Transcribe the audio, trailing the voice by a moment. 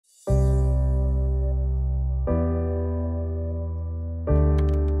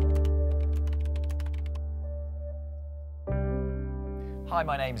Hi,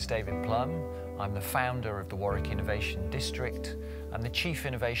 my name is David Plumb. I'm the founder of the Warwick Innovation District and the Chief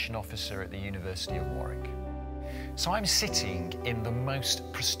Innovation Officer at the University of Warwick. So I'm sitting in the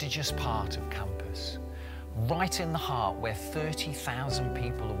most prestigious part of campus, right in the heart where 30,000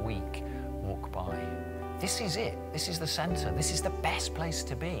 people a week walk by. This is it. This is the centre. This is the best place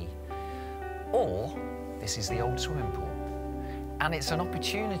to be. Or this is the old swimming pool. And it's an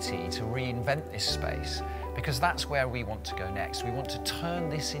opportunity to reinvent this space because that's where we want to go next. We want to turn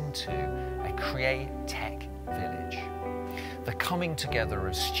this into a CreaTech village. The coming together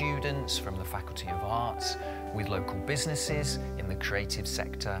of students from the Faculty of Arts with local businesses in the creative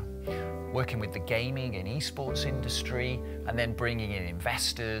sector, working with the gaming and esports industry, and then bringing in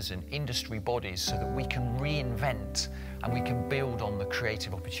investors and industry bodies so that we can reinvent and we can build on the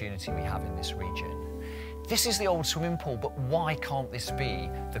creative opportunity we have in this region. This is the old swimming pool, but why can't this be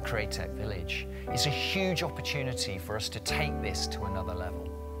the CreaTech village? It's a huge opportunity for us to take this to another level.